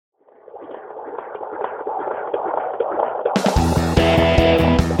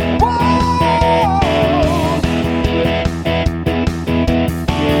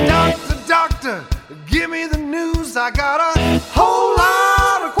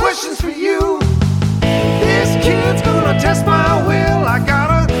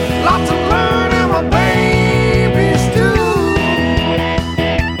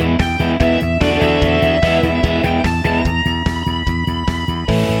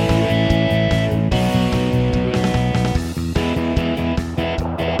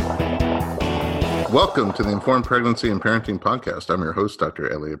Welcome to the Informed Pregnancy and Parenting Podcast. I'm your host,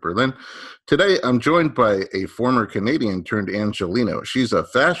 Dr. Elliot Berlin. Today, I'm joined by a former Canadian turned Angelino. She's a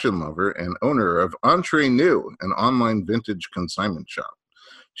fashion lover and owner of Entre New, an online vintage consignment shop.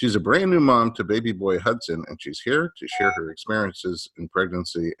 She's a brand new mom to baby boy Hudson, and she's here to share her experiences in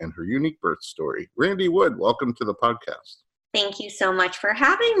pregnancy and her unique birth story. Randi Wood, welcome to the podcast. Thank you so much for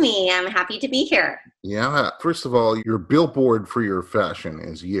having me. I'm happy to be here. Yeah. First of all, your billboard for your fashion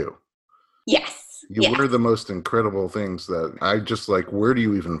is you. Yes. You wear the most incredible things that I just like. Where do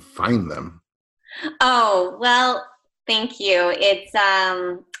you even find them? Oh, well, thank you. It's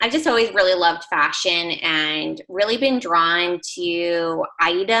I've just always really loved fashion and really been drawn to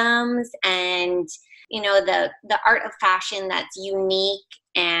items and, you know, the art of fashion that's unique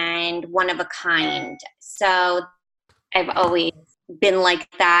and one of a kind. So I've always been like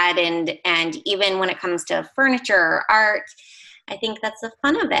that. And even when it comes to furniture or art, I think that's the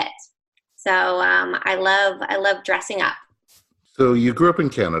fun of it. So I love dressing up. So you grew up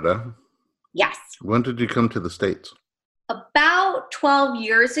in Canada. Yes. When did you come to the States? About 12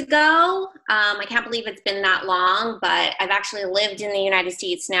 years ago. I can't believe it's been that long, but I've actually lived in the United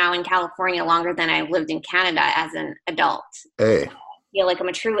States now in California longer than I've lived in Canada as an adult. Hey. I feel like I'm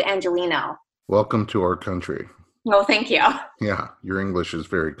a true Angelino. Welcome to our country. Oh, thank you. Yeah, your English is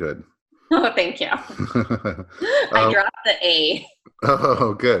very good. Oh, thank you. I dropped the A.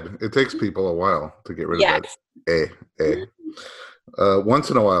 Oh, good. It takes people a while to get rid of that A. Once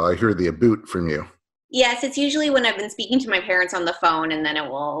in a while, I hear the aboot from you. Yes, it's usually when I've been speaking to my parents on the phone, and then it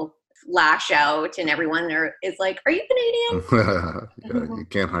will lash out, and everyone is like, "Are you Canadian?" Yeah, you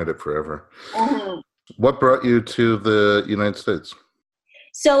can't hide it forever. Mm-hmm. What brought you to the United States?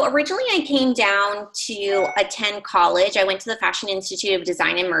 So originally I came down to attend college. I went to the Fashion Institute of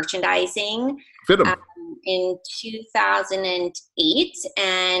Design and Merchandising in 2008,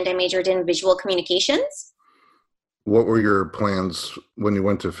 and I majored in visual communications. What were your plans when you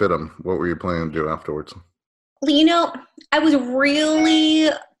went to FITM? What were you planning to do afterwards? You know, I was really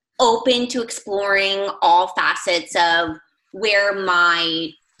open to exploring all facets of where my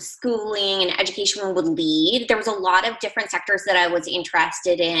schooling and education would lead. There was a lot of different sectors that I was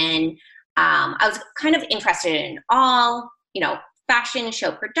interested in. I was kind of interested in all, fashion,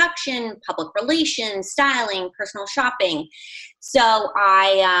 show production, public relations, styling, personal shopping. So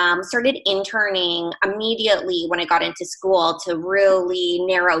I started interning immediately when I got into school to really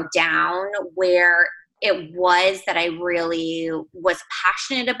narrow down where it was that I really was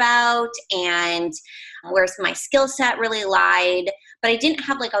passionate about and where my skill set really lied. But I didn't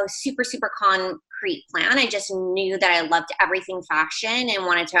have like a super, super concrete plan. I just knew that I loved everything fashion and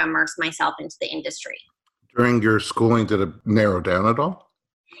wanted to immerse myself into the industry. During your schooling, did it narrow down at all?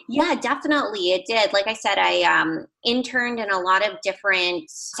 Yeah, definitely. It did. Like I said, I interned in a lot of different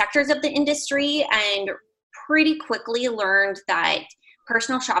sectors of the industry and pretty quickly learned that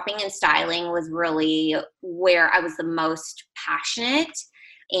personal shopping and styling was really where I was the most passionate,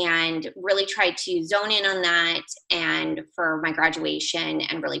 and really tried to zone in on that and for my graduation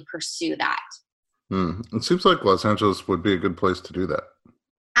and really pursue that. It seems like Los Angeles would be a good place to do that.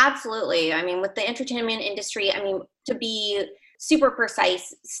 Absolutely. I mean, with the entertainment industry, to be super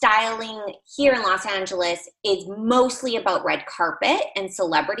precise, styling here in Los Angeles is mostly about red carpet and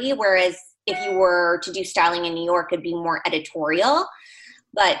celebrity, whereas if you were to do styling in New York, it'd be more editorial.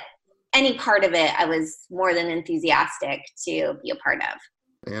 But any part of it, I was more than enthusiastic to be a part of.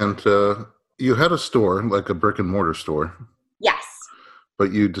 And you had a store, like a brick and mortar store. Yes.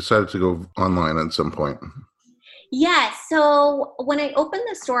 But you decided to go online at some point. Yeah, so when I opened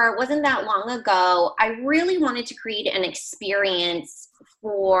the store, it wasn't that long ago. I really wanted to create an experience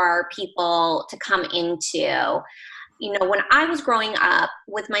for people to come into. You know, when I was growing up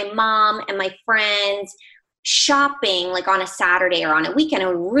with my mom and my friends, shopping like on a Saturday or on a weekend, it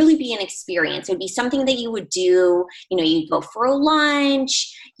would really be an experience. It would be something that you would do. You know, you'd go for a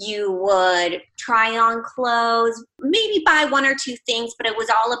lunch, you would try on clothes, maybe buy one or two things, but it was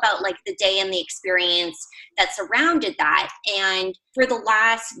all about like the day and the experience that surrounded that. And for the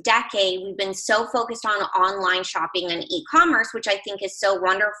last decade, we've been so focused on online shopping and e-commerce, which I think is so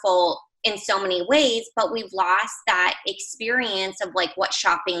wonderful in so many ways, but we've lost that experience of like what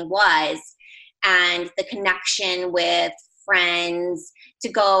shopping was and the connection with friends to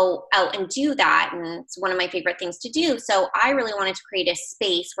go out and do that. And it's one of my favorite things to do. So I really wanted to create a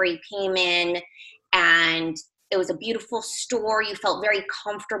space where you came in and it was a beautiful store. You felt very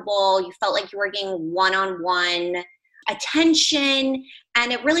comfortable. You felt like you were getting one-on-one attention,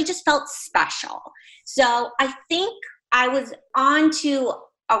 and it really just felt special. So I think I was onto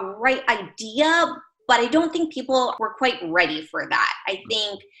a right idea, but I don't think people were quite ready for that. I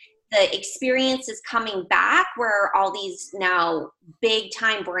think the experience is coming back where all these now big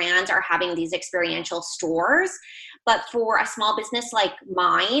time brands are having these experiential stores. But for a small business like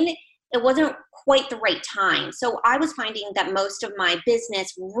mine, it wasn't quite the right time. So I was finding that most of my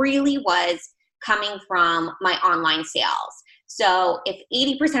business really was coming from my online sales. So if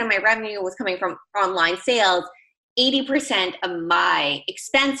 80% of my revenue was coming from online sales, 80% of my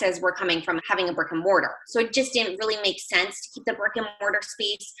expenses were coming from having a brick and mortar. So it just didn't really make sense to keep the brick and mortar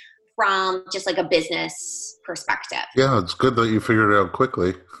space from just like a business perspective. Yeah, it's good that you figured it out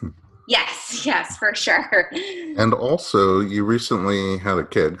quickly. Yes, for sure. And also, you recently had a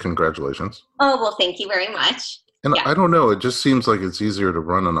kid. Congratulations. Oh, well, thank you very much. And Yeah. I don't know, it just seems like it's easier to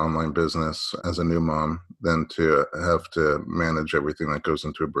run an online business as a new mom than to have to manage everything that goes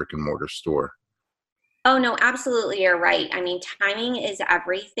into a brick and mortar store. Oh, no, absolutely. You're right. I mean, timing is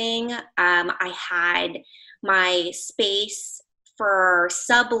everything. I had my space for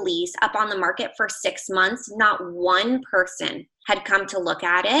sublease up on the market for 6 months. Not one person had come to look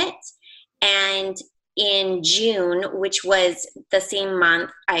at it. And in June, which was the same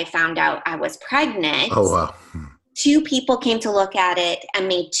month I found out I was pregnant, Oh, wow. 2 people came to look at it and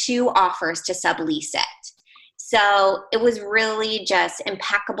made 2 offers to sublease it. So it was really just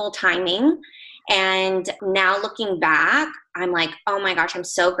impeccable timing. And now looking back, I'm like, oh my gosh, I'm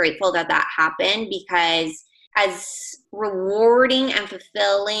so grateful that that happened, because as rewarding and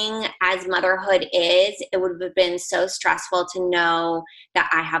fulfilling as motherhood is, it would have been so stressful to know that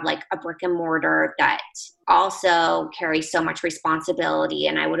I have like a brick and mortar that also carries so much responsibility,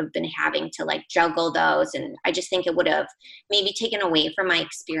 and I would have been having to like juggle those. And I just think it would have maybe taken away from my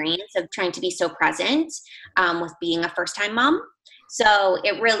experience of trying to be so present with being a first-time mom. So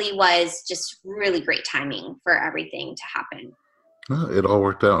it really was just really great timing for everything to happen. Well, it all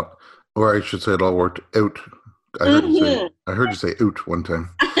worked out. Or I should say it all worked out. I heard you say out one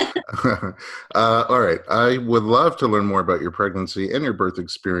time. All right. I would love to learn more about your pregnancy and your birth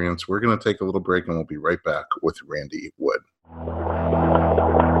experience. We're going to take a little break and we'll be right back with Randi Wood.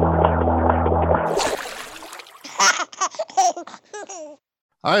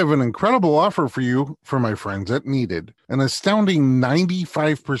 I have an incredible offer for you for my friends at Needed. An astounding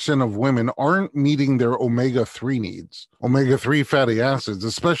 95% of women aren't meeting their omega-3 needs. Omega-3 fatty acids,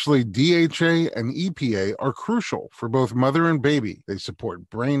 especially DHA and EPA, are crucial for both mother and baby. They support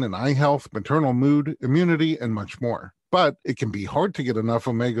brain and eye health, maternal mood, immunity, and much more. But it can be hard to get enough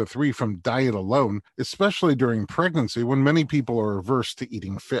omega-3 from diet alone, especially during pregnancy when many people are averse to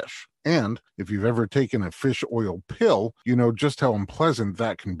eating fish. And if you've ever taken a fish oil pill, you know just how unpleasant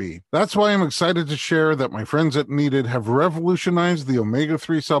that can be. That's why I'm excited to share that my friends at Needed have revolutionized the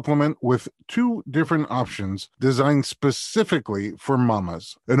omega-3 supplement with 2 different options designed specifically for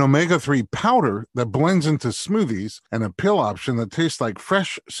mamas. An omega-3 powder that blends into smoothies, and a pill option that tastes like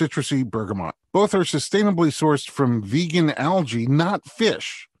fresh citrusy bergamot. Both are sustainably sourced from vegan algae, not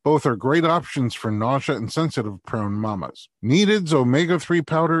fish. Both are great options for nausea and sensitive-prone mamas. Needed's omega-3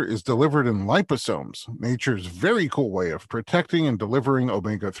 powder is delivered in liposomes, nature's very cool way of protecting and delivering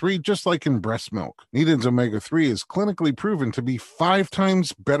omega-3 just like in breast milk. Needed's omega-3 is clinically proven to be 5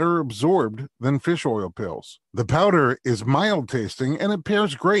 times better absorbed than fish oil pills. The powder is mild tasting, and it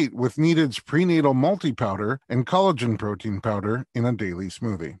pairs great with Needed's prenatal multi-powder and collagen protein powder in a daily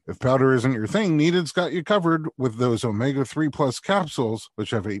smoothie. If powder isn't your thing, Needed's got you covered with those omega-3 plus capsules, which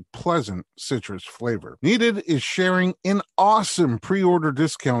have a pleasant citrus flavor. Needed is sharing an awesome pre-order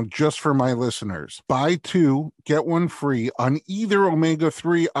discount just for my listeners. Buy 2, get 1 free on either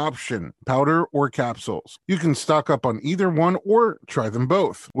omega-3 option, powder or capsules. You can stock up on either one or try them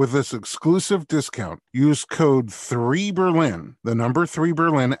both. With this exclusive discount, use code 3Berlin, the number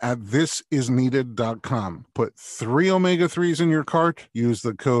 3Berlin at thisisneeded.com. Put 3 omega-3s in your cart, use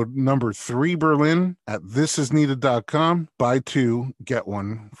the code number 3Berlin at thisisneeded.com. Buy 2, get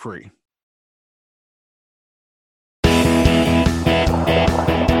 1 free.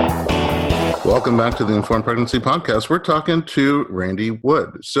 Welcome back to the Informed Pregnancy Podcast. We're talking to Randi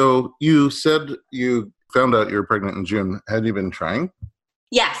Wood. So you said you found out you were pregnant in June. Had you been trying?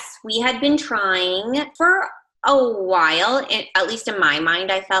 Yes, we had been trying for a while. At least in my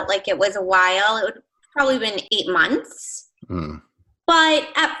mind, I felt like it was a while. It would probably been 8 months. But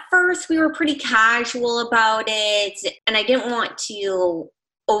at first, we were pretty casual about it, and I didn't want to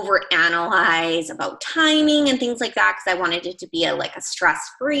overanalyze about timing and things like that because I wanted it to be a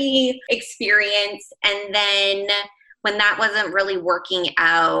stress-free experience. And then when that wasn't really working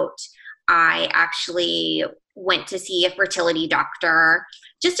out, I actually went to see a fertility doctor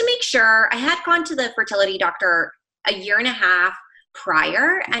just to make sure. I had gone to the fertility doctor a year and a half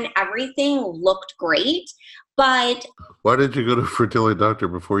prior, and everything looked great. But Why did you go to a fertility doctor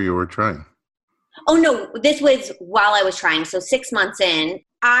before you were trying? oh no, this was while I was trying. So 6 months in,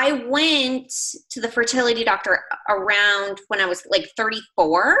 I went to the fertility doctor around when I was like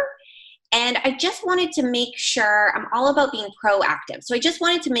 34. And I just wanted to make sure, I'm all about being proactive. So I just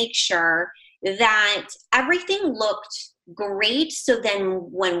wanted to make sure that everything looked great. So then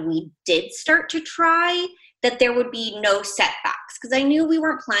when we did start to try, that there would be no setbacks. Because I knew we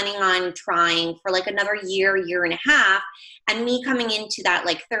weren't planning on trying for like another year, year and a half. And me coming into that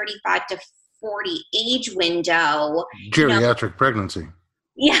like 35 to 40 age window. Geriatric pregnancy.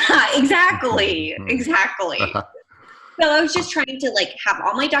 Yeah, exactly. Exactly. So I was just trying to like have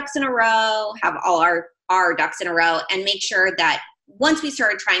all my ducks in a row, have all our ducks in a row, and make sure that once we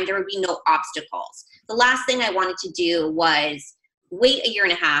started trying, there would be no obstacles. The last thing I wanted to do was wait a year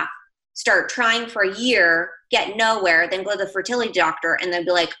and a half, start trying for a year, get nowhere, then go to the fertility doctor and then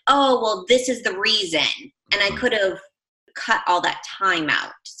be like, oh, well, this is the reason. And I could have cut all that time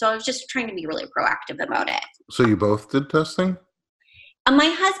out. So I was just trying to be really proactive about it. So you both did testing?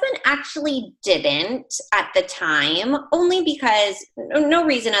 My husband actually didn't at the time, only because no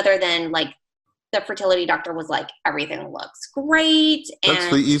reason other than like the fertility doctor was like, everything looks great. And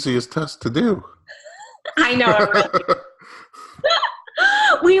That's the easiest test to do. I know. Really.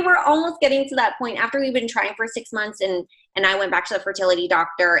 We were almost getting to that point after we've been trying for 6 months, and I went back to the fertility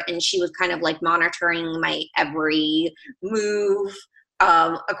doctor, and she was kind of like monitoring my every move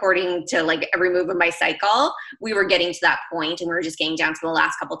according to like every move of my cycle. We were getting to that point, and we were just getting down to the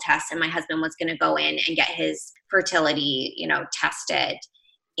last couple tests, and my husband was going to go in and get his fertility, tested,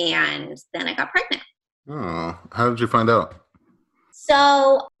 and then I got pregnant. Oh, how did you find out?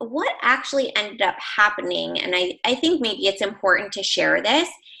 So what actually ended up happening, and I think maybe it's important to share this,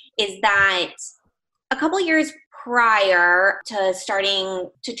 is that a couple years prior to starting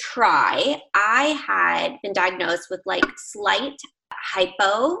to try, I had been diagnosed with like slight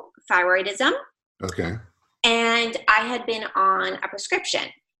hypothyroidism. Okay. And I had been on a prescription.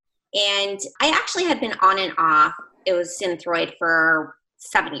 And I actually had been on and off. It was Synthroid for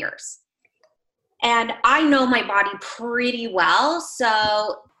 7 years. And I know my body pretty well.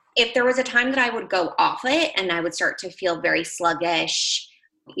 So if there was a time that I would go off it and I would start to feel very sluggish,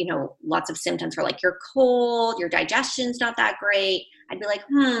 lots of symptoms for like you're cold, your digestion's not that great, I'd be like,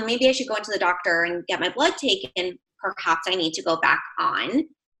 maybe I should go into the doctor and get my blood taken. Perhaps I need to go back on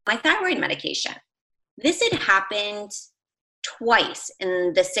my thyroid medication. This had happened twice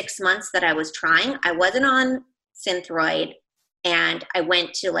in the 6 months that I was trying. I wasn't on Synthroid. And I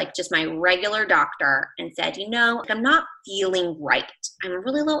went to like just my regular doctor and said, I'm not feeling right. I'm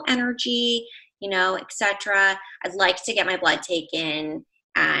really low energy, etc. I'd like to get my blood taken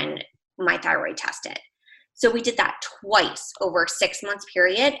and my thyroid tested. So we did that twice over a 6 month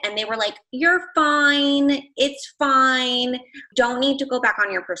period. And they were like, you're fine. It's fine. Don't need to go back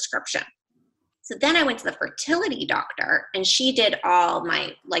on your prescription. So then I went to the fertility doctor and she did all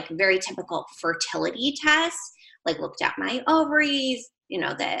my like very typical fertility tests. Like looked at my ovaries,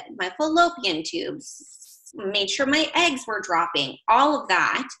 my fallopian tubes, made sure my eggs were dropping, all of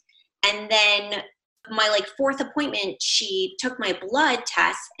that. And then my like fourth appointment, she took my blood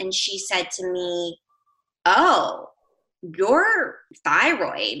test and she said to me, oh, your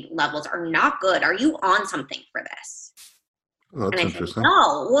thyroid levels are not good. Are you on something for this? Oh, that's and I interesting. said,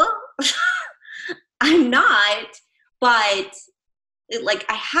 no, I'm not. But like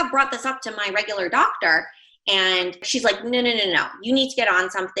I have brought this up to my regular doctor. And she's like, no. You need to get on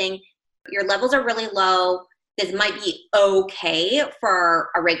something. Your levels are really low. This might be okay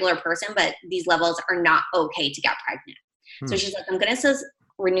for a regular person, but these levels are not okay to get pregnant. So she's like, I'm going to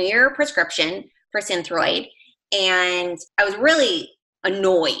renew your prescription for Synthroid. And I was really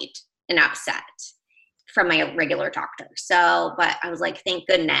annoyed and upset from my regular doctor. So, but I was like, thank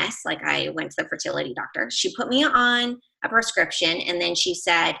goodness. Like I went to the fertility doctor. She put me on a prescription. And then she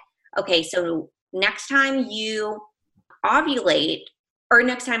said, okay, so next time you ovulate, or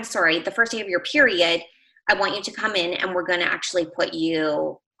the first day of your period, I want you to come in and we're going to actually put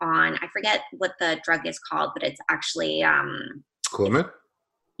you on, I forget what the drug is called, but it's actually Clomid?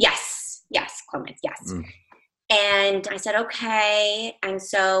 Yes, Clomid, yes. And I said, okay. And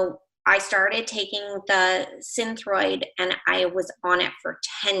so I started taking the Synthroid and I was on it for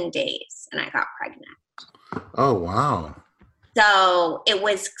 10 days and I got pregnant. Oh, wow. So it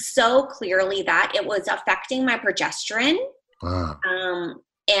was so clearly that it was affecting my progesterone. Wow.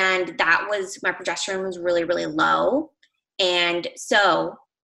 And my progesterone was really, really low. And so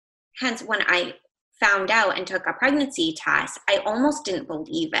hence when I found out and took a pregnancy test, I almost didn't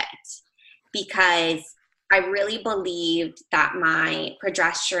believe it because I really believed that my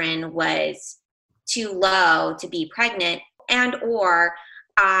progesterone was too low to be pregnant, and or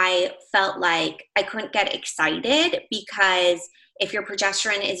I felt like I couldn't get excited because if your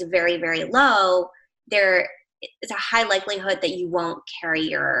progesterone is very, very low, there is a high likelihood that you won't carry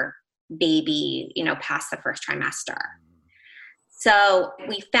your baby, past the first trimester. So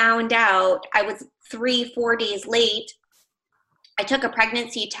we found out I was 3-4 days late. I took a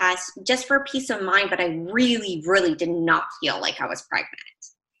pregnancy test just for peace of mind, but I really, really did not feel like I was pregnant.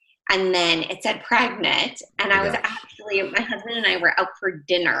 And then it said pregnant, and I was actually, my husband and I were out for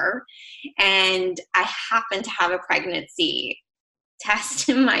dinner, and I happened to have a pregnancy test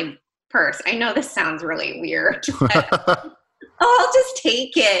in my purse. I know this sounds really weird, but I'll just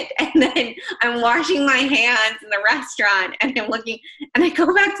take it. And then I'm washing my hands in the restaurant, and I'm looking, and I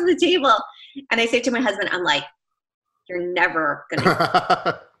go back to the table, and I say to my husband, I'm like, you're never going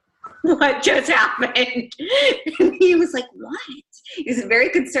to what just happened? And he was like, what? He was very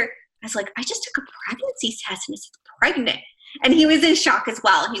concerned. I was like, I just took a pregnancy test and it's pregnant. And he was in shock as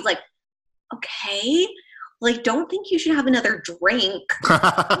well. He's like, okay, well, I don't think you should have another drink.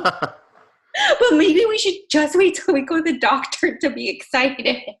 But maybe we should just wait till we go to the doctor to be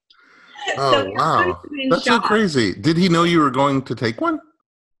excited. Oh, so wow. That's so crazy. Did he know you were going to take one?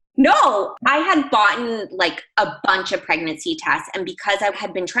 No, I had bought like a bunch of pregnancy tests. And because I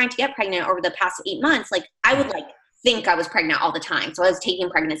had been trying to get pregnant over the past 8 months, like I would think I was pregnant all the time. So I was taking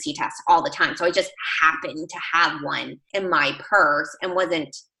pregnancy tests all the time. So I just happened to have one in my purse and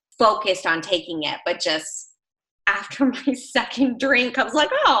wasn't focused on taking it. But just after my second drink, I was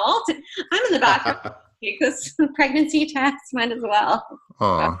like, oh, I'm in the bathroom. Take this pregnancy test, might as well.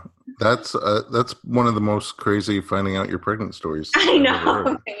 Oh, that's one of the most crazy finding out you're pregnant stories. I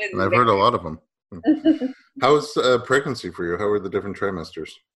know. And I've heard a lot of them. How was pregnancy for you? How were the different trimesters?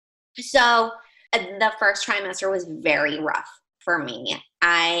 So the first trimester was very rough for me.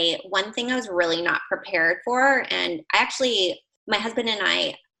 One thing I was really not prepared for, and my husband and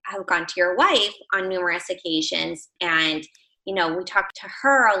I have gone to your wife on numerous occasions, and, we talked to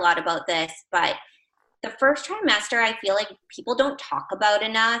her a lot about this, but the first trimester, I feel like people don't talk about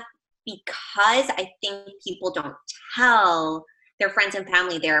enough because I think people don't tell their friends and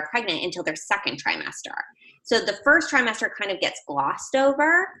family they're pregnant until their second trimester. So the first trimester kind of gets glossed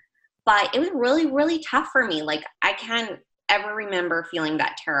over, but it was really, really tough for me. Like I can't ever remember feeling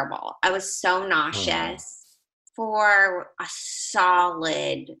that terrible. I was so nauseous for a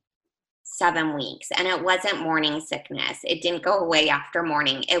solid 7 weeks, and it wasn't morning sickness. It didn't go away after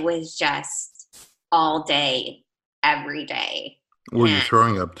morning. It was just all day, every day. Were you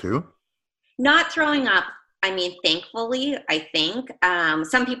throwing up too? Not throwing up. I mean, thankfully, I think.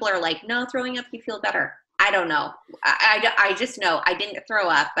 Some people are like, no, throwing up, you feel better. I don't know. I just know I didn't throw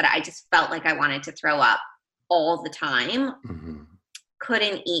up, but I just felt like I wanted to throw up all the time. Mm-hmm.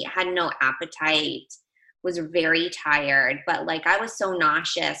 Couldn't eat, had no appetite, was very tired. But like I was so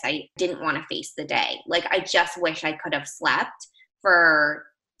nauseous, I didn't want to face the day. Like I just wish I could have slept for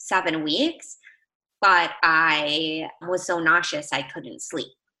 7 weeks. But I was so nauseous I couldn't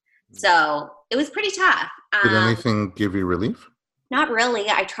sleep. So it was pretty tough. Did anything give you relief? Not really.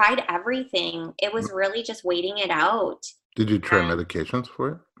 I tried everything. It was really just waiting it out. Did you try medications for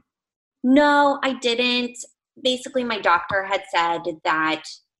it? No, I didn't. Basically, my doctor had said that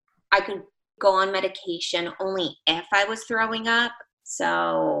I could go on medication only if I was throwing up.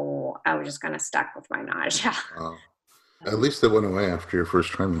 So I was just kind of stuck with my nausea. Wow. At least it went away after your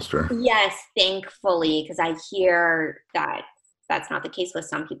first trimester. Yes, thankfully, because I hear that that's not the case with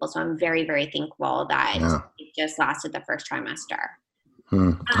some people. So I'm very, very thankful that it just lasted the first trimester.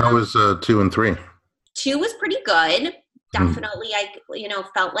 How was 2 and 3? 2 was pretty good. Definitely, I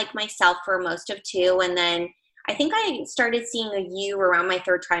felt like myself for most of 2. And then I think I started seeing a U around my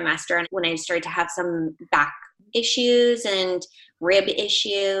 3rd trimester, and when I started to have some back issues and rib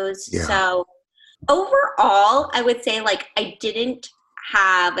issues. Yeah. So overall, I would say like I didn't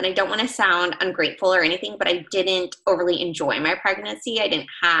have, and I don't want to sound ungrateful or anything, but I didn't overly enjoy my pregnancy. I didn't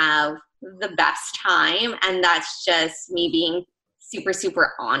have the best time, and that's just me being super,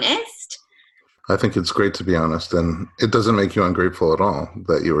 super honest. I think it's great to be honest, and it doesn't make you ungrateful at all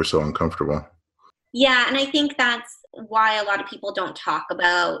that you were so uncomfortable. Yeah, and I think that's why a lot of people don't talk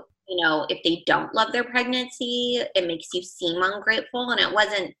about, if they don't love their pregnancy, it makes you seem ungrateful, and it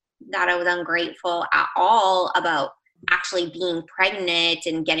wasn't that I was ungrateful at all about actually being pregnant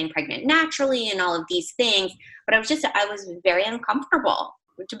and getting pregnant naturally and all of these things. But I was very uncomfortable.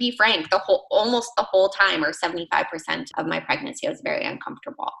 To be frank, almost the whole time, or 75% of my pregnancy, I was very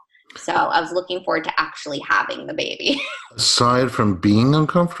uncomfortable. So I was looking forward to actually having the baby. Aside from being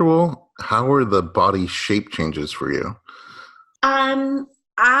uncomfortable, how were the body shape changes for you?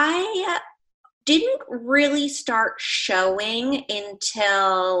 I didn't really start showing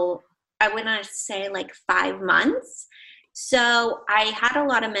until I would not say like 5 months. So I had a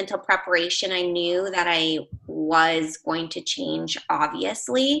lot of mental preparation. I knew that I was going to change,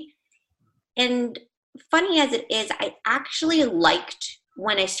 obviously. And funny as it is, I actually liked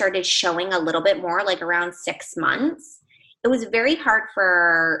when I started showing a little bit more, like around 6 months. It was very hard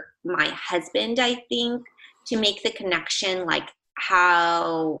for my husband, I think, to make the connection, like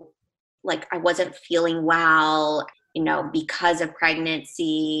how, like I wasn't feeling well, because of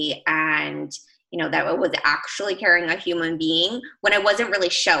pregnancy, and that I was actually carrying a human being when I wasn't really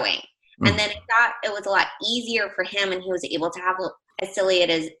showing. And then I thought it was a lot easier for him, and he was able to have, as silly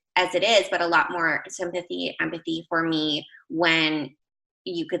as it is, but a lot more sympathy, empathy for me when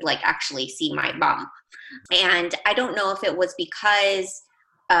you could like actually see my bump. And I don't know if it was because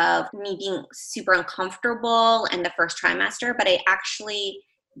of me being super uncomfortable in the first trimester, but I actually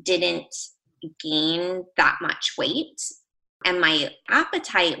didn't gain that much weight. And my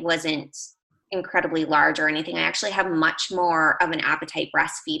appetite wasn't incredibly large or anything. I actually have much more of an appetite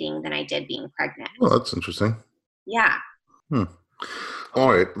breastfeeding than I did being pregnant. Well, that's interesting. Yeah.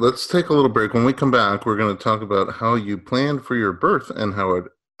 All right, let's take a little break. When we come back, we're going to talk about how you planned for your birth and how it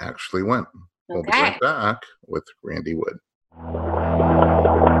actually went. We'll be right back with Randi Wood.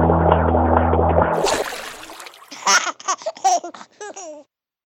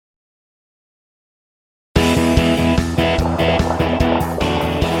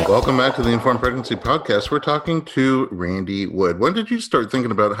 Welcome back to the Informed Pregnancy Podcast. We're talking to Randi Wood. When did you start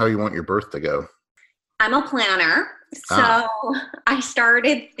thinking about how you want your birth to go? I'm a planner, so I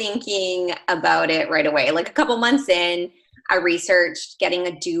started thinking about it right away. Like a couple months in, I researched getting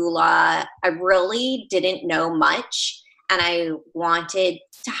a doula. I really didn't know much, and I wanted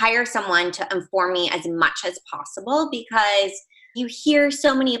to hire someone to inform me as much as possible because you hear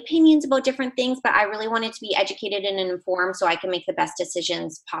so many opinions about different things, but I really wanted to be educated and informed so I can make the best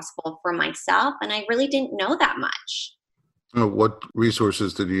decisions possible for myself, and I really didn't know that much. What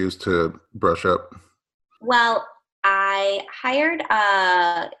resources did you use to brush up? Well, I hired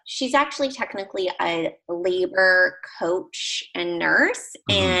she's actually technically a labor coach and nurse,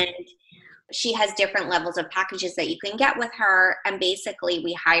 and she has different levels of packages that you can get with her. And basically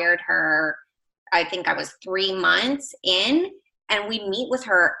we hired her, I think I was 3 months in, and we meet with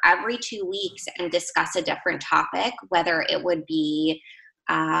her every 2 weeks and discuss a different topic, whether it would be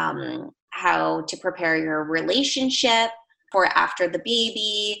how to prepare your relationship for after the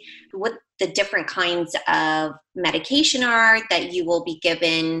baby, what the different kinds of medication are that you will be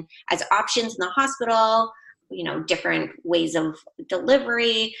given as options in the hospital, different ways of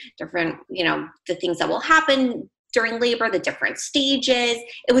delivery, different, the things that will happen during labor, the different stages.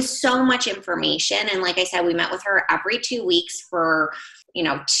 It was so much information. And like I said, we met with her every 2 weeks for,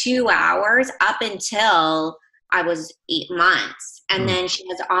 2 hours up until I was 8 months. And then she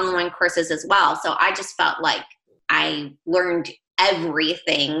has online courses as well. So I just felt like I learned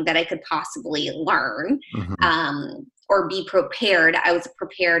everything that I could possibly learn, or be prepared. I was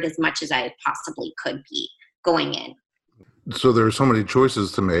prepared as much as I possibly could be going in. So there are so many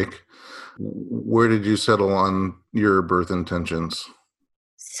choices to make. Where did you settle on your birth intentions?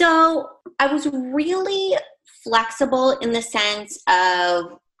 So I was really flexible in the sense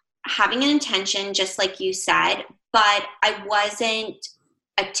of having an intention, just like you said, but I wasn't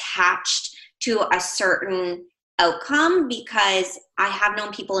attached to a certain outcome because I have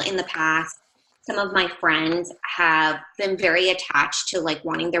known people in the past. Some of my friends have been very attached to like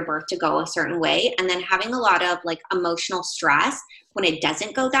wanting their birth to go a certain way and then having a lot of like emotional stress when it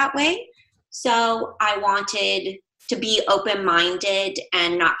doesn't go that way. So I wanted to be open-minded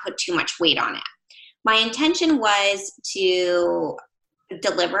and not put too much weight on it. My intention was to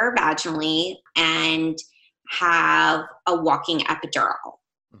deliver vaginally and have a walking epidural.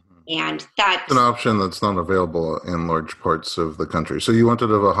 And that's an option that's not available in large parts of the country. So you wanted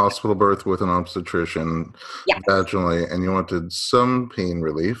to have a hospital birth with an obstetrician vaginally, and you wanted some pain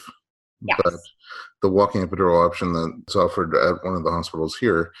relief. Yes. But the walking epidural option that's offered at one of the hospitals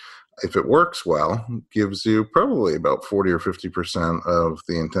here, if it works well, gives you probably about 40 or 50% of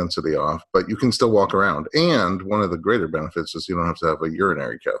the intensity off, but you can still walk around. And one of the greater benefits is you don't have to have a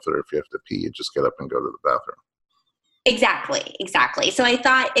urinary catheter. If you have to pee, you just get up and go to the bathroom. Exactly. So I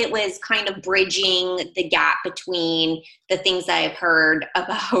thought it was kind of bridging the gap between the things that I've heard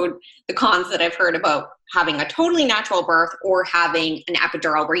about, the cons that I've heard about having a totally natural birth or having an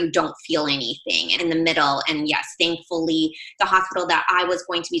epidural where you don't feel anything in the middle. And yes, thankfully, the hospital that I was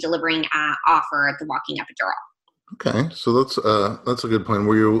going to be delivering at offered the walking epidural. Okay, so that's a good plan.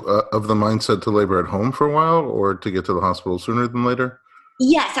 Were you of the mindset to labor at home for a while or to get to the hospital sooner than later?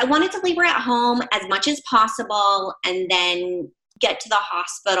 Yes, I wanted to labor at home as much as possible and then get to the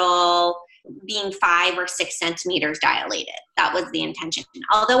hospital being 5 or 6 centimeters dilated. That was the intention.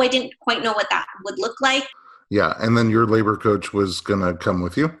 Although I didn't quite know what that would look like. Yeah. And then your labor coach was going to come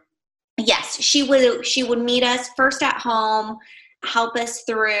with you? Yes, she would meet us first at home, help us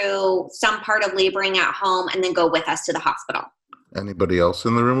through some part of laboring at home, and then go with us to the hospital. Anybody else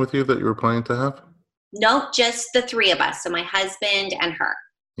in the room with you that you were planning to have? Nope, just the three of us. So my husband and her.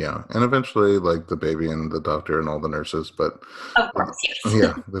 Yeah. And eventually like the baby and the doctor and all the nurses, but Of course, yes.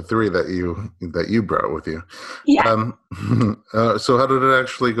 yeah, the three that you brought with you. Yeah. So how did it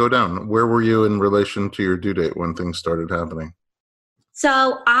actually go down? Where were you in relation to your due date when things started happening?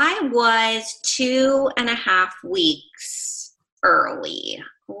 So I was 2.5 weeks early,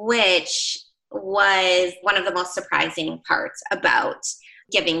 which was one of the most surprising parts about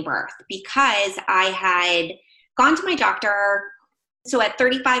giving birth because I had gone to my doctor. So at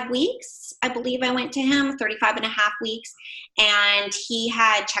 35 weeks, I believe I went to him, 35.5 weeks, and he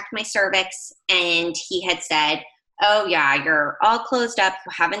had checked my cervix and he had said, oh yeah, you're all closed up.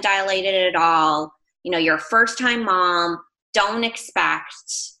 You haven't dilated at all. You know, you're a first-time mom. Don't expect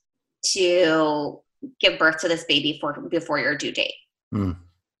to give birth to this baby before your due date. So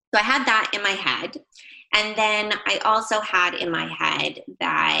I had that in my head. And then I also had in my head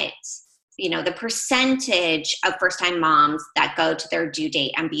that, you know, the percentage of first-time moms that go to their due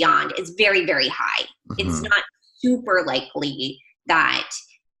date and beyond is very, very high. Mm-hmm. It's not super likely that,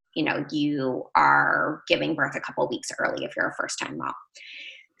 you know, you are giving birth a couple weeks early if you're a first-time mom.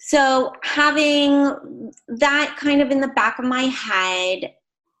 So having that kind of in the back of my head,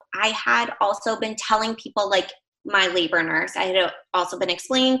 I had also been telling people, like my labor nurse, I had also been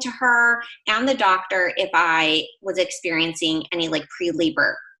explaining to her and the doctor if I was experiencing any like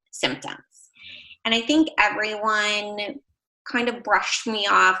pre-labor symptoms. And I think everyone kind of brushed me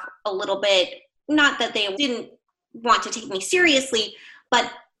off a little bit. Not that they didn't want to take me seriously,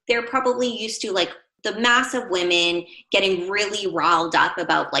 but they're probably used to like the mass of women getting really riled up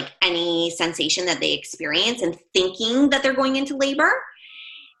about like any sensation that they experience and thinking that they're going into labor.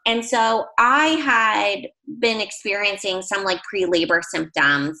 And so I had been experiencing some like pre-labor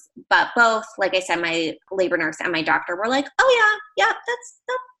symptoms, but both, like I said, my labor nurse and my doctor were like, oh yeah,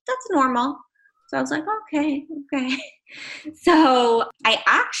 that's normal. So I was like, okay. So I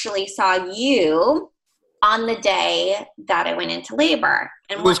actually saw you on the day that I went into labor.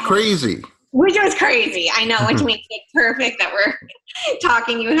 And it was crazy. Which was crazy. I know, which makes it perfect that we're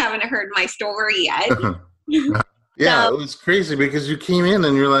talking. You haven't heard my story yet. Yeah, so, it was crazy because you came in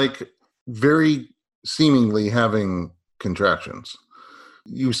and you're like very seemingly having contractions.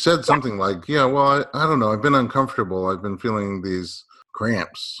 You said something like, yeah, well, I don't know. I've been uncomfortable. I've been feeling these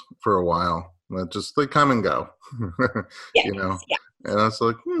cramps for a while. But just they come and go, yes, you know? Yeah. And I was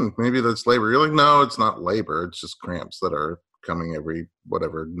like, maybe that's labor. You're like, no, it's not labor. It's just cramps that are coming every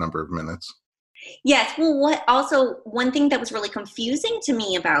whatever number of minutes. Yes. Well, one thing that was really confusing to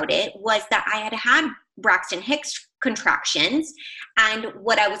me about it was that I had Braxton Hicks contractions, and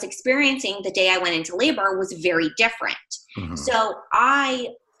what I was experiencing the day I went into labor was very different. Mm-hmm. So I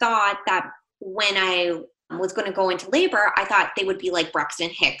thought that when I was going to go into labor, I thought they would be like Braxton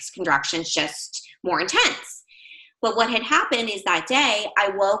Hicks contractions, just more intense. But what had happened is that day I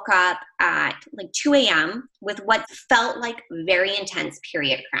woke up at like 2 a.m. with what felt like very intense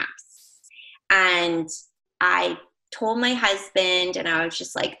period cramps. And I told my husband, and I was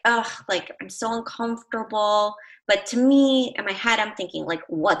just like, like I'm so uncomfortable. But to me, in my head, I'm thinking like,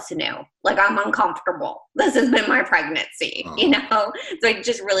 what's new? Like I'm uncomfortable. This has been my pregnancy, you know? So I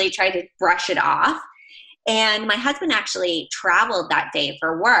just really tried to brush it off. And my husband actually traveled that day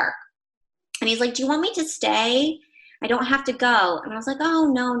for work. And he's like, do you want me to stay? I don't have to go. And I was like,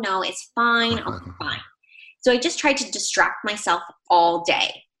 oh, no, it's fine. I'll be fine. So I just tried to distract myself all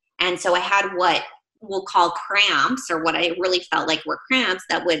day. And so I had what we'll call cramps, or what I really felt like were cramps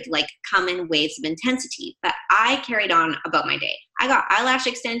that would like come in waves of intensity. But I carried on about my day. I got eyelash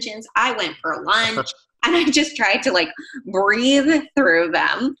extensions. I went for lunch and I just tried to like breathe through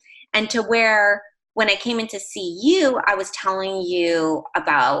them. And to where when I came in to see you, I was telling you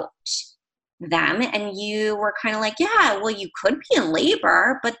about them and you were kind of like, yeah, well, you could be in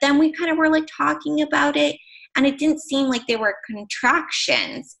labor. But then we kind of were like talking about it. And it didn't seem like they were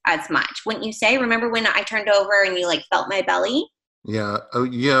contractions as much. Wouldn't you say? Remember when I turned over and you like felt my belly? Yeah.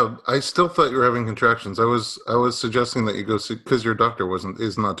 Yeah. I still thought you were having contractions. I was suggesting that you go see, because your doctor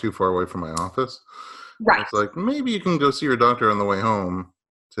is not too far away from my office. Right. It's like, maybe you can go see your doctor on the way home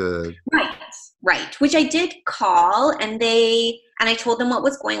to. Right. Which I did call, and they And I told them what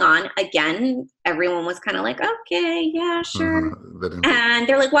was going on. Again, everyone was kind of like, okay, yeah, sure. And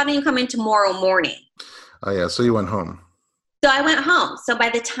they're like, why don't you come in tomorrow morning? Oh, yeah. So you went home. So I went home. So by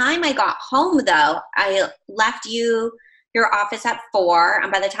the time I got home, though, I left your office at 4.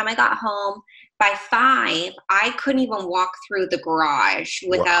 And by the time I got home, by 5, I couldn't even walk through the garage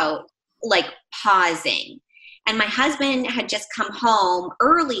without like pausing. And my husband had just come home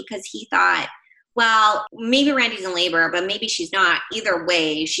early because he thought, well, maybe Randy's in labor, but maybe she's not. Either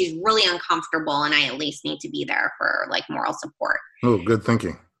way, she's really uncomfortable and I at least need to be there for like moral support. Oh, good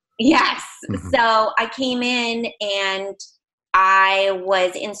thinking. Yes. So I came in and I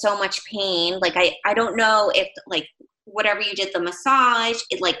was in so much pain. Like, I don't know if like whatever you did, the massage,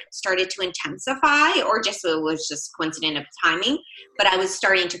 it like started to intensify or just it was just coincident of timing, but I was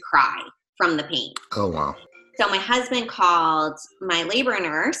starting to cry from the pain. Oh, wow. So my husband called my labor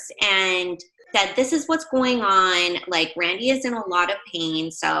nurse and said, this is what's going on. Like, Randy is in a lot of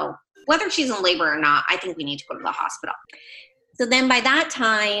pain. So whether she's in labor or not, I think we need to go to the hospital. So then by that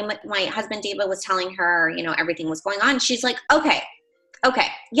time, my husband, David, was telling her, you know, everything was going on. She's like, okay.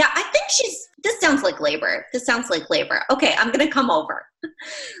 Yeah, I think this sounds like labor. Okay, I'm going to come over.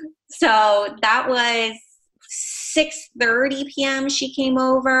 So that was 6:30 p.m. She came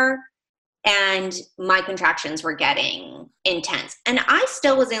over. And my contractions were getting intense. And I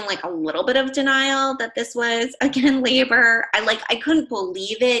still was in like a little bit of denial that this was, again, labor. I couldn't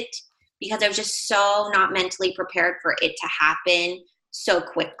believe it because I was just so not mentally prepared for it to happen so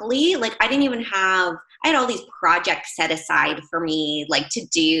quickly. Like I had all these projects set aside for me, like to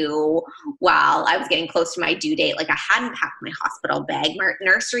do while I was getting close to my due date. Like I hadn't packed my hospital bag. My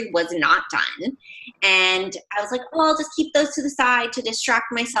nursery was not done. And I was like, oh, I'll just keep those to the side to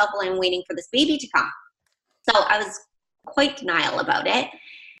distract myself while I'm waiting for this baby to come. So I was quite denial about it.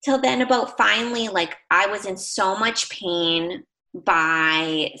 Till then about finally, like I was in so much pain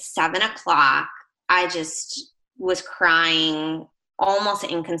by 7 o'clock. I just was crying almost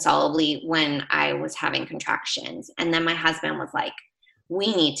inconsolably when I was having contractions. And then my husband was like,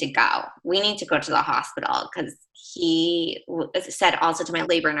 we need to go. We need to go to the hospital because he said also to my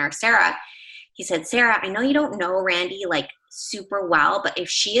labor nurse, Sarah, he said, Sarah, I know you don't know Randy like super well, but if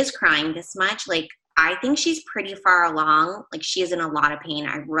she is crying this much, like I think she's pretty far along. Like she is in a lot of pain.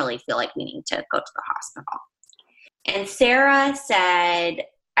 I really feel like we need to go to the hospital. And Sarah said,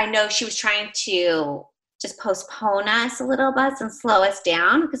 I know she was trying to just postpone us a little bit and slow us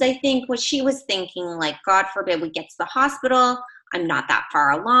down because I think what she was thinking, like, God forbid we get to the hospital, I'm not that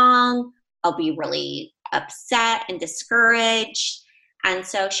far along, I'll be really upset and discouraged. And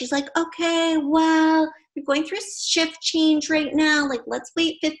so she's like, okay, well, you're going through a shift change right now, like let's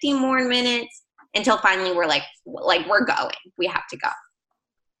wait 15 more minutes until finally we're like we're going, we have to go.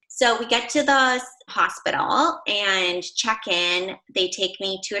 So we get to the hospital and check in. They take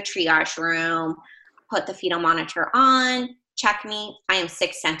me to a triage room, put the fetal monitor on, check me. I am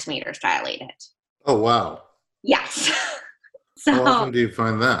 6 centimeters dilated. Oh, wow. Yes. So how often do you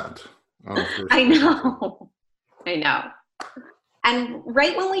find that? I know. And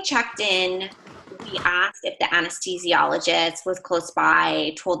right when we checked in, we asked if the anesthesiologist was close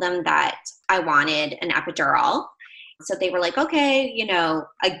by, told them that I wanted an epidural. So they were like, okay, you know,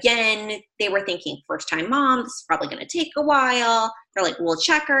 again, they were thinking first time mom, this is probably going to take a while. They're like, we'll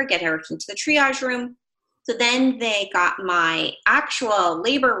check her, get her into the triage room. So then they got my actual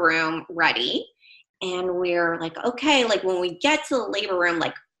labor room ready. And we're like, okay, like when we get to the labor room,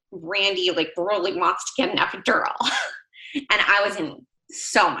 like Randy like really wants to get an epidural. And I was in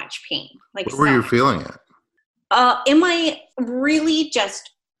so much pain. Like, where were you feeling it? In my really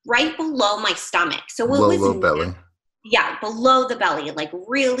just right below my stomach. So it was low belly. Yeah, below the belly, like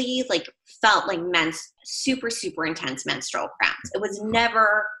really like felt like super, super intense menstrual cramps. It was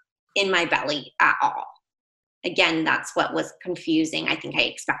never in my belly at all. Again, that's what was confusing. I think I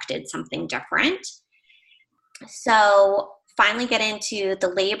expected something different. So finally get into the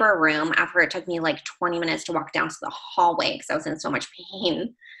labor room after it took me like 20 minutes to walk down to the hallway because I was in so much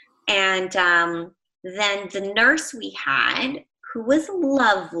pain. And then the nurse we had, who was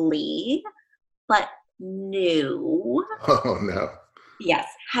lovely, but new. Oh, no. Yes,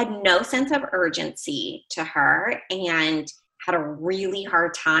 had no sense of urgency to her and had a really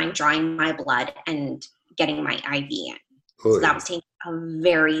hard time drawing my blood and getting my IV in. Oh, so that was taking a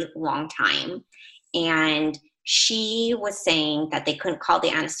very long time. And she was saying that they couldn't call the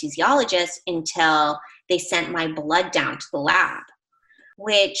anesthesiologist until they sent my blood down to the lab,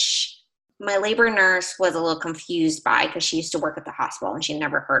 which my labor nurse was a little confused by because she used to work at the hospital and she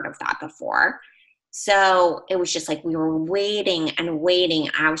never heard of that before. So it was just like we were waiting and waiting.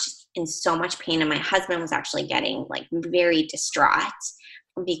 I was just in so much pain, and my husband was actually getting like very distraught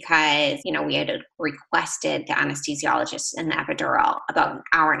because, we had requested the anesthesiologist an epidural about an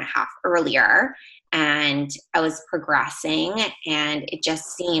hour and a half earlier, and I was progressing, and it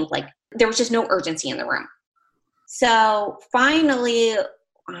just seemed like there was just no urgency in the room. So finally,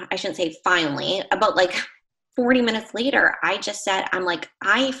 I shouldn't say finally, about like 40 minutes later, I just said,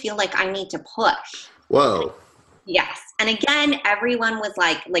 I feel like I need to push. Whoa. Yes. And again, everyone was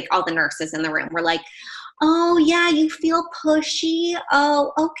like all the nurses in the room were like, oh yeah, you feel pushy.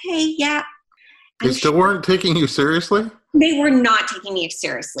 Oh, okay. Yeah. They still weren't taking you seriously? They were not taking me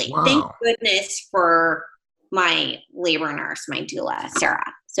seriously. Wow. Thank goodness for my labor nurse, my doula,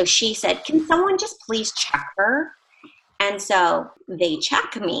 Sarah. So she said, can someone just please check her? And so they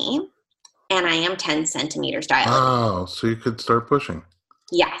check me, and I am 10 centimeters dilated. Oh, so you could start pushing.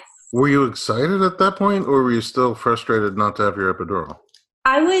 Yes. Were you excited at that point, or were you still frustrated not to have your epidural?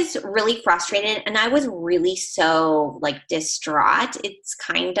 I was really frustrated, and I was really so distraught. It's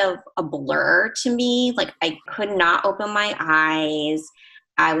kind of a blur to me. I could not open my eyes.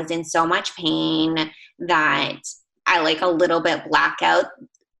 I was in so much pain that I a little bit blackout.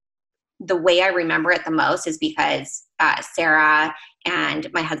 The way I remember it the most is because Sarah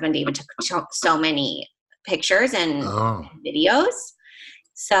and my husband David took so many pictures and videos.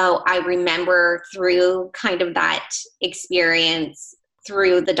 So I remember through kind of that experience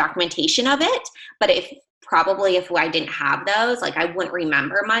through the documentation of it. But if I didn't have those, I wouldn't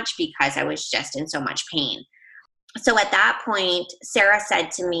remember much because I was just in so much pain. So at that point, Sarah said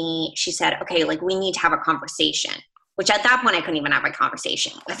to me, she said, okay, we need to have a conversation, which at that point I couldn't even have a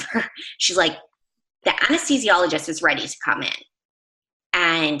conversation with her. She's like, the anesthesiologist is ready to come in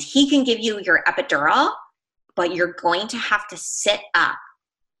and he can give you your epidural, but you're going to have to sit up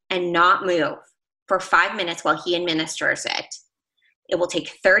and not move for 5 minutes while he administers it. It will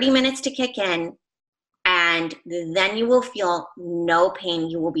take 30 minutes to kick in, and then you will feel no pain.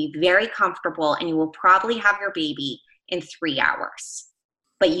 You will be very comfortable, and you will probably have your baby in 3 hours.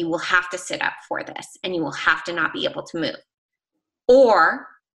 But you will have to sit up for this, and you will have to not be able to move. Or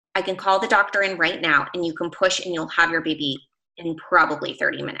I can call the doctor in right now, and you can push, and you'll have your baby in probably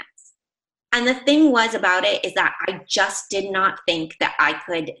 30 minutes. And the thing was about it is that I just did not think that I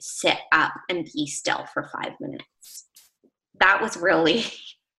could sit up and be still for 5 minutes. That was really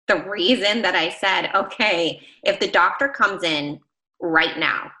the reason that I said, okay, if the doctor comes in right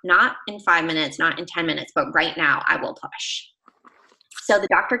now, not in 5 minutes, not in 10 minutes, but right now, I will push. So the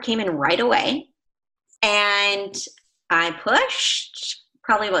doctor came in right away, and I pushed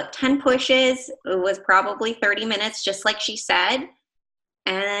probably about 10 pushes. It was probably 30 minutes, just like she said.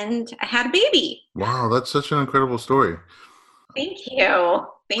 And I had a baby. Wow, that's such an incredible story. Thank you.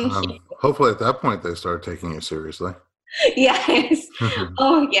 Thank you. Hopefully at that point they started taking you seriously. Yes.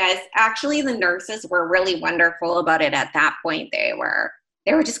 Oh, yes. Actually, the nurses were really wonderful about it at that point. They were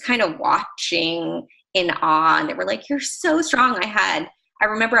just kind of watching in awe, and they were like, you're so strong. I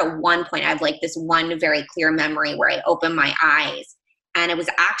remember at one point, I have this one very clear memory where I opened my eyes, and it was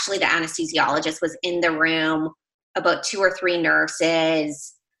actually the anesthesiologist was in the room, about 2 or 3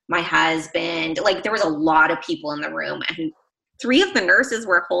 nurses, my husband, there was a lot of people in the room, and 3 of the nurses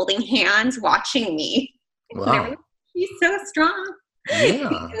were holding hands watching me. Wow. She's so strong. Yeah.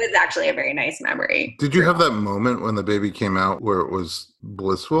 It was actually a very nice memory. Did you have that moment when the baby came out where it was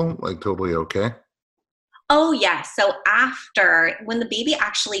blissful, totally okay? Oh, yeah. So when the baby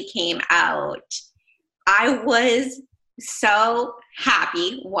actually came out, I was so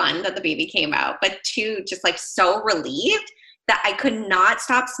happy, 1, that the baby came out, but 2, just so relieved that I could not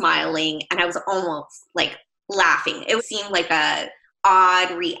stop smiling, and I was almost laughing. It seemed like a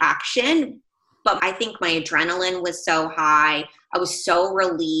odd reaction, but I think my adrenaline was so high. I was so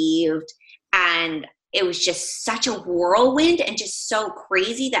relieved, and it was just such a whirlwind and just so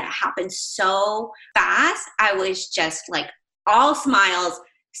crazy that it happened so fast. I was just all smiles,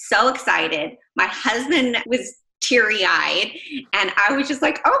 so excited. My husband was teary-eyed, and I was just oh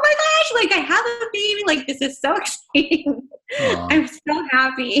my gosh, I have a baby, this is so exciting. I'm so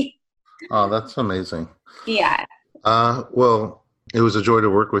happy. Oh, that's amazing. Yeah. Well, it was a joy to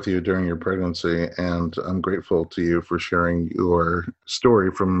work with you during your pregnancy, and I'm grateful to you for sharing your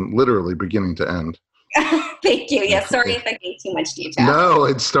story from literally beginning to end. Thank you. Yeah, sorry if I gave too much detail. No,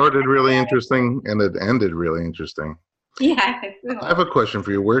 it started really interesting, and it ended really interesting. Yeah. I have a question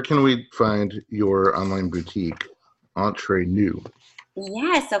for you. Where can we find your online boutique, Entre New?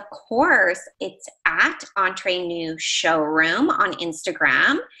 Yes, of course. It's at Entre New Showroom on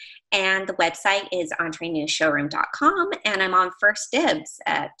Instagram, and the website is entrenewshowroom.com, and I'm on First Dibs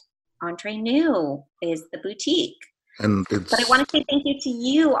at Entre Nous is the boutique. And But I want to say thank you to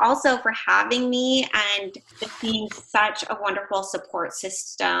you also for having me and just being such a wonderful support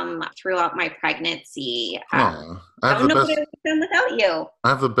system throughout my pregnancy. I don't know what I would have done without you. I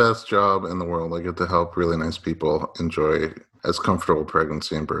have the best job in the world. I get to help really nice people enjoy as comfortable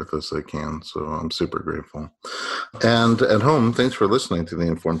pregnancy and birth as they can. So I'm super grateful. And at home, thanks for listening to the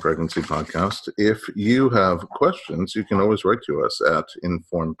Informed Pregnancy Podcast. If you have questions, you can always write to us at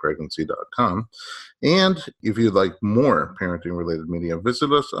informedpregnancy.com. And if you'd like more parenting-related media,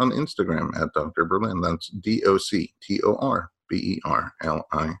 visit us on Instagram at Dr. Berlin. That's DoctorBerlin.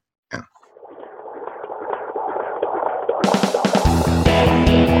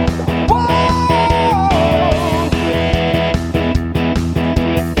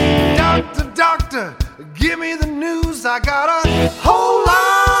 Doctor, give me the news. I got